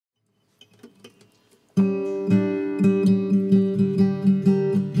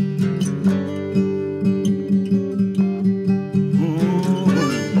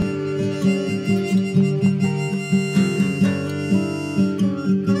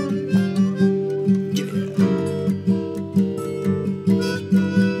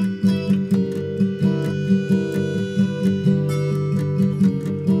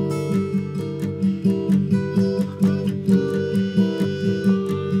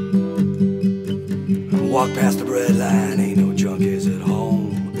Walk past the bread line, ain't no junkies at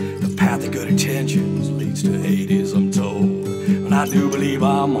home. The path of good intentions leads to Hades, I'm told. And I do believe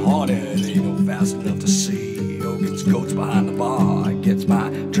I'm haunted, ain't no fast enough to see. Hogan's goats behind the bar, gets my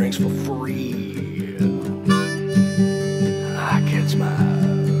drinks for free. I gets my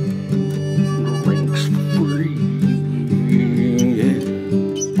drinks for free. Yeah.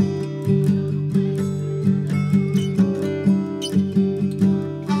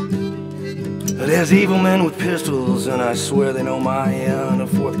 There's evil men with pistols, and I swear they know my end. A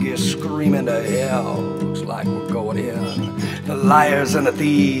fourth gear screaming to hell, looks like we're going in. The liars and the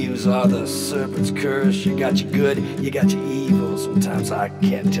thieves are the serpent's curse. You got your good, you got your evil. Sometimes I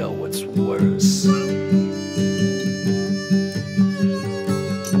can't tell what's worse.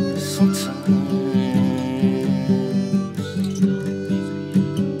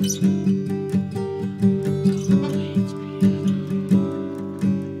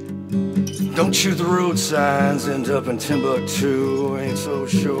 Don't shoot the road signs, end up in Timbuktu. Ain't so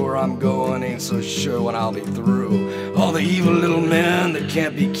sure I'm going, ain't so sure when I'll be through. All the evil little men that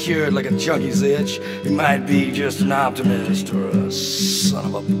can't be cured like a junkie's itch. You might be just an optimist or a son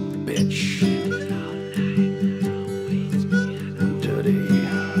of a bitch. Dirty,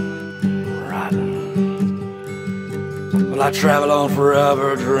 rotten. Well, I travel on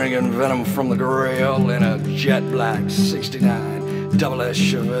forever, drinking venom from the grail in a jet black 69. Double S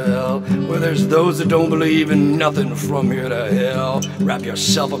Chevelle, where there's those that don't believe in nothing from here to hell. Wrap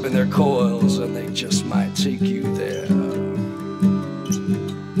yourself up in their coils and they just might take you there.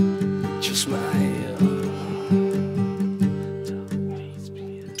 Just might.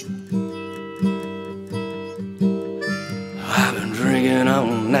 I've been drinking all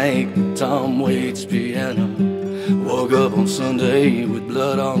night with Tom Waits' piano. Woke up on Sunday with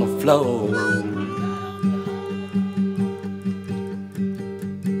blood on the floor.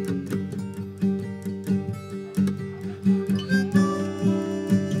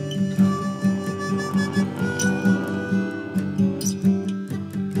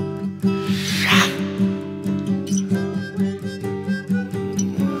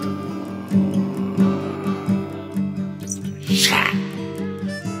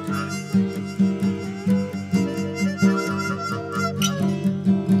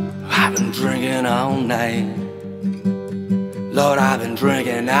 I've been drinking all night. Lord, I've been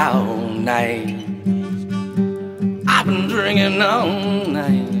drinking all night. I've been drinking all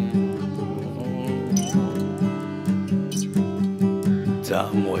night.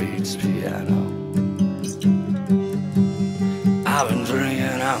 Tom Waits' piano. I've been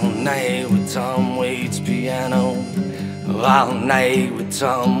drinking all night with Tom Waits' piano. All night with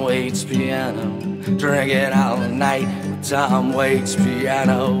Tom Waits' piano. Drinking all night with Tom Waits'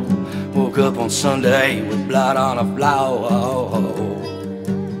 piano. Woke up on Sunday with blood on the floor.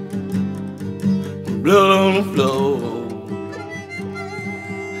 Blood on the floor.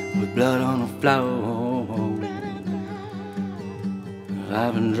 With blood on the floor.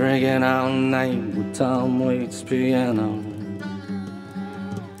 I've been drinking all night with Tom Waits' piano.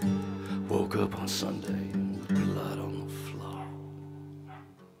 Woke up on Sunday.